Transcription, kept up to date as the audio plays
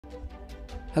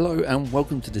Hello and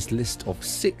welcome to this list of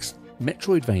 6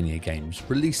 Metroidvania games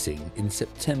releasing in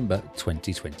September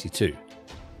 2022.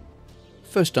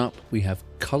 First up we have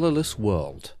Colorless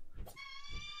World.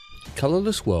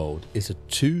 Colorless World is a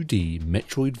 2D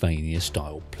Metroidvania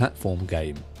style platform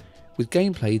game with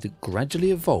gameplay that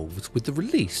gradually evolves with the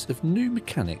release of new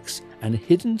mechanics and a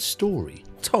hidden story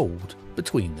told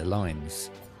between the lines.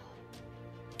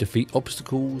 Defeat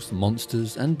obstacles,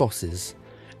 monsters and bosses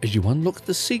as you unlock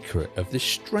the secret of this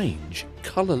strange,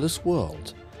 colourless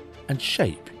world and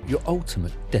shape your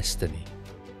ultimate destiny.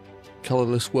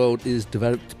 Colorless World is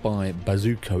developed by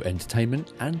Bazzucco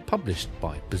Entertainment and published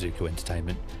by Bazzucco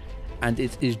Entertainment, and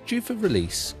it is due for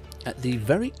release at the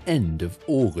very end of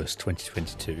August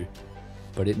 2022,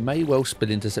 but it may well spill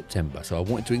into September, so I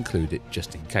wanted to include it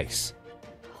just in case.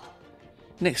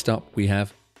 Next up we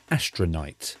have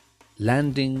Astronite,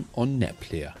 Landing on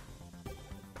Neplea.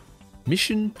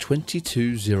 Mission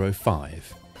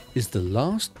 2205 is the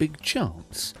last big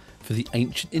chance for the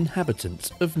ancient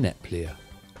inhabitants of Neplea.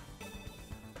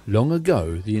 Long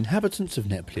ago, the inhabitants of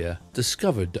Neplea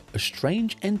discovered that a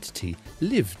strange entity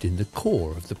lived in the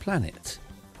core of the planet.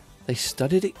 They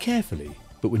studied it carefully,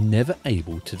 but were never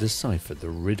able to decipher the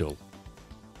riddle.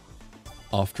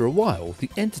 After a while,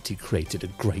 the entity created a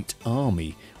great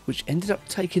army, which ended up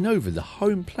taking over the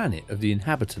home planet of the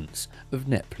inhabitants of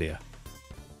Neplea.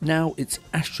 Now it's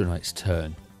Astronite's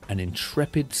turn, an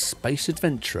intrepid space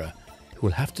adventurer who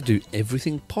will have to do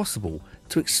everything possible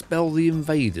to expel the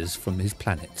invaders from his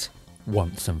planet,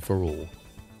 once and for all.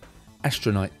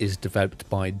 Astronite is developed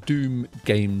by Dume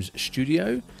Games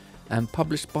Studio and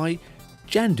published by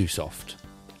JanduSoft,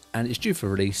 and it's due for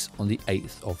release on the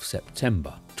 8th of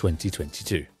September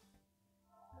 2022.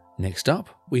 Next up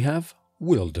we have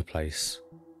Wilderplace.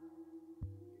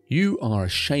 You are a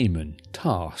shaman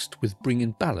tasked with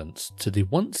bringing balance to the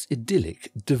once idyllic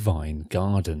divine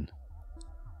garden.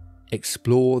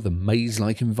 Explore the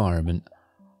maze-like environment,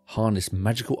 harness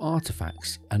magical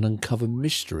artifacts and uncover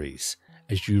mysteries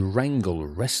as you wrangle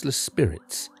restless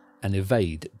spirits and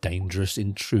evade dangerous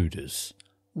intruders.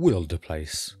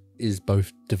 Wilderplace is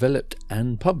both developed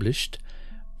and published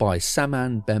by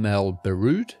Saman,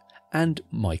 Bemel-Benrud and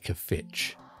Micah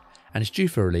Fitch, and is due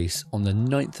for release on the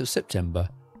 9th of September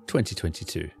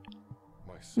 2022.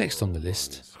 Next on the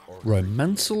list,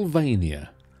 Romancelvania.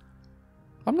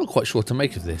 I'm not quite sure what to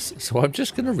make of this, so I'm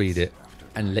just going to read it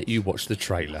and let you watch the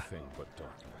trailer.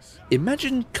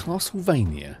 Imagine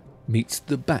Castlevania meets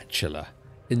The Bachelor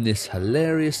in this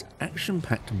hilarious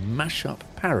action-packed mashup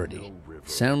parody.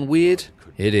 Sound weird?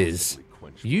 It is.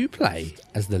 You play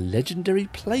as the legendary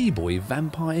playboy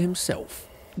vampire himself,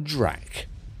 Drac,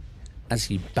 as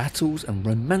he battles and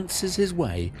romances his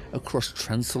way across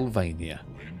Transylvania.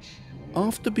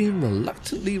 After being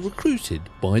reluctantly recruited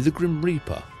by the Grim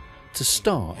Reaper to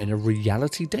star in a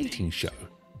reality dating show,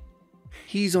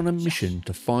 he's on a mission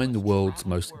to find the world's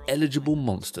most eligible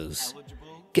monsters,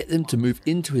 get them to move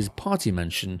into his party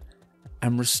mansion,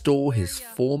 and restore his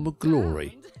former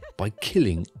glory by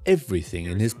killing everything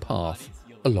in his path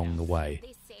along the way.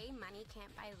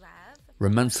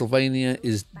 Romancelvania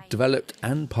is developed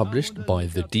and published by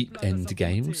The Deep End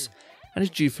Games and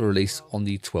is due for release on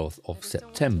the 12th of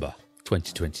September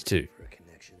 2022.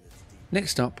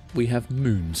 Next up we have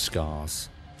Moonscars.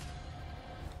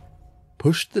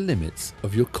 Push the limits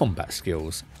of your combat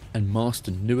skills and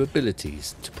master new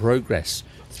abilities to progress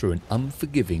through an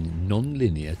unforgiving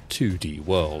non-linear 2D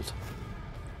world.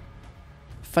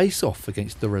 Face off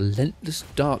against the relentless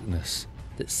darkness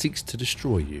that seeks to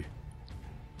destroy you.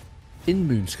 In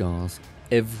Moonscars,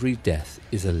 every death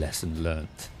is a lesson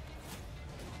learnt,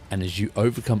 and as you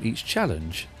overcome each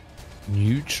challenge,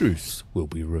 new truths will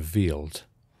be revealed.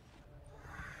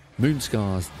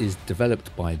 Moonscars is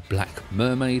developed by Black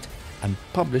Mermaid and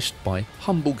published by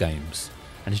Humble Games,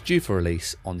 and is due for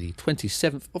release on the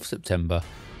 27th of September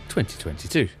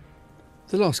 2022.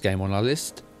 The last game on our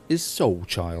list is Soul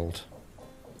Child.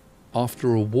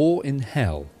 After a war in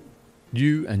hell,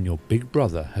 you and your big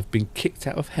brother have been kicked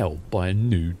out of hell by a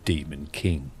new demon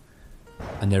king,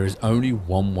 and there is only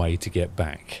one way to get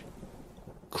back.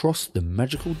 Cross the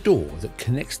magical door that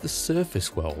connects the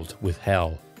surface world with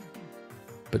hell.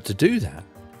 But to do that,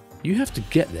 you have to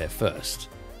get there first,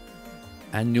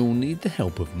 and you'll need the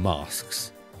help of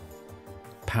masks,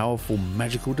 powerful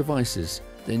magical devices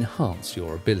that enhance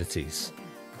your abilities.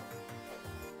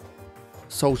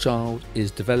 Soul Child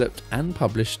is developed and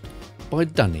published by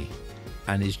Dume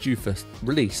and is due for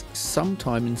release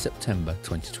sometime in September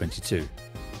 2022.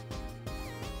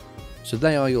 So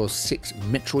they are your 6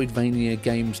 Metroidvania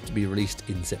games to be released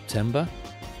in September.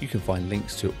 You can find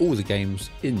links to all the games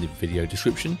in the video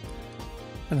description.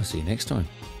 and I'll see you next time.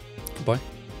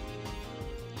 Goodbye.